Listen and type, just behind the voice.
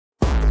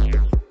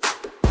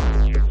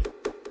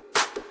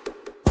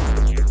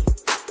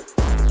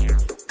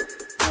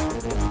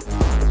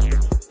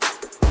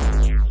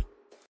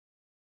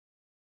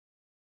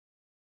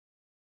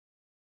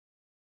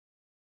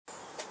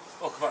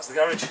to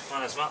the garage. My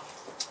name's Matt.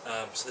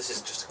 So this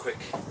is just a quick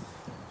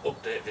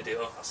update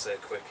video. I say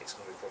quick, it's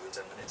going to be probably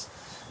 10 minutes.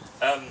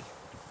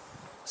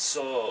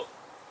 So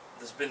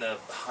there's been a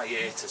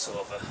hiatus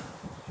over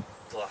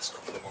the last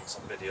couple of months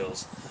on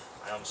videos.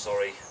 I am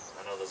sorry.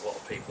 I know there's a lot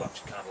of people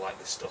actually kind of like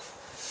this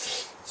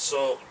stuff.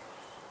 So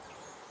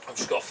I've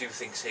just got a few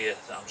things here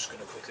that I'm just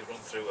going to quickly run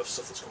through of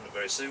stuff that's coming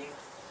very soon.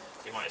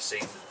 You might have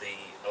seen the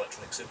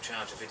electronic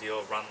supercharger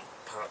video, ran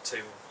part 2,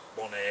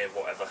 1A,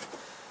 whatever.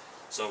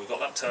 So we've got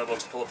that turbo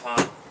to pull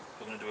apart.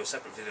 We're going to do a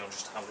separate video on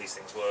just how these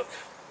things work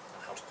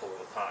and how to pull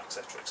them apart,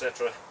 etc,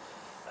 etc.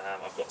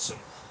 I've got some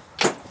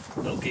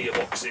little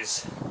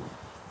gearboxes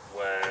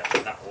where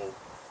that will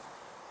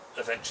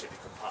eventually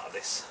become part of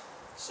this.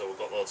 So we've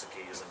got loads of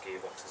gears and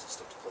gearboxes and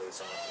stuff to play with,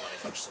 so I'm going to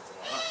manufacture something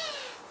like that.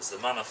 There's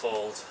the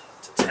manifold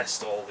to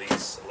test all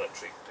these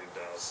electric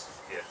doodads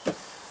here.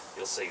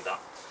 You'll see that.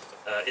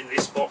 In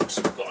this box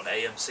we've got an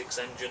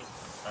AM6 engine.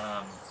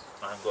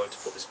 I'm going to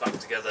put this back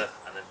together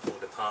and then pull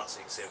it apart so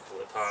you can see me pull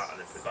it apart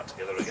and then put it back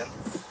together again.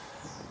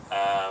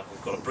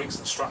 We've got a Briggs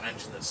 & Stratton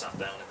engine that's sat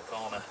down in the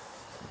corner.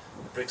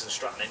 The Briggs &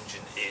 Stratton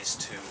engine is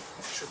to...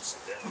 should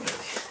sit down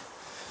really.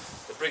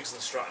 The Briggs &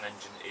 Stratton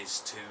engine is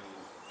to...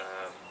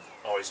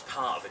 or is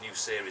part of a new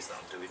series that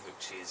I'm doing,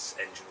 which is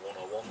Engine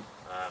 101.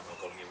 I've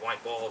got a new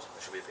whiteboard.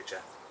 There should be a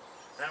picture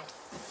now.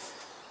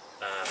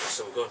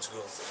 So we're going to go...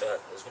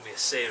 there's going to be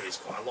a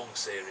series, quite a long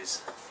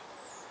series,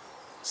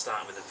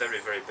 starting with the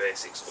very, very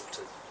basics up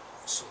to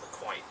some of the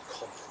quite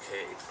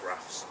complicated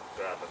graphs and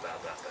blah, blah, blah,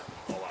 blah,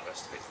 blah, all that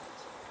rest of it.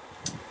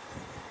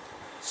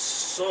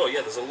 So yeah,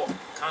 there's a lot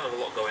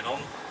going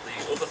on.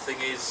 The other thing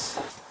is,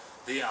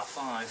 the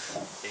ER5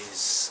 is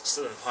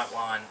still in the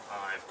pipeline.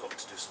 I've got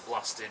to do some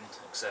blasting,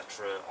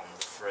 etc. on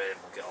the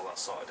frame. We'll get all that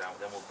sorted out.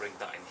 Then we'll bring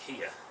that in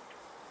here,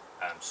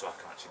 so I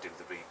can actually do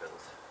the rebuild.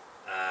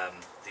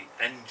 The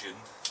engine,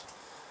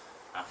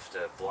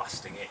 after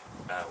blasting it,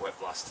 wet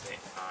blasting it,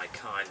 I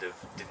kind of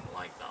didn't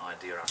like that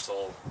idea at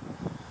all.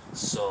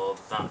 So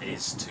that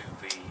is to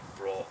be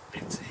brought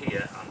into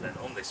here, and then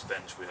on this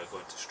bench we are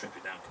going to strip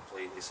it down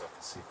completely so I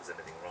can see if there's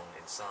anything wrong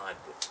inside,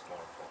 but more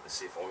importantly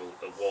see if oil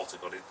or water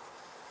got in.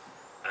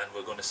 And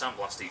we're going to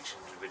sandblast each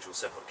individual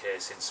separate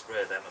casing,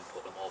 spray them and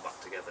put them all back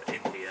together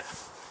in here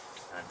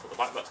and put the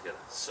bike back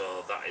together.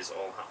 So that is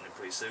all happening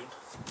pretty soon.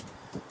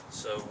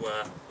 So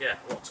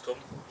yeah, a lot to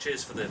come.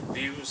 Cheers for the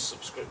views,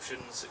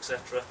 subscriptions,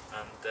 etc.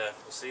 and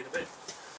we'll see you in a bit.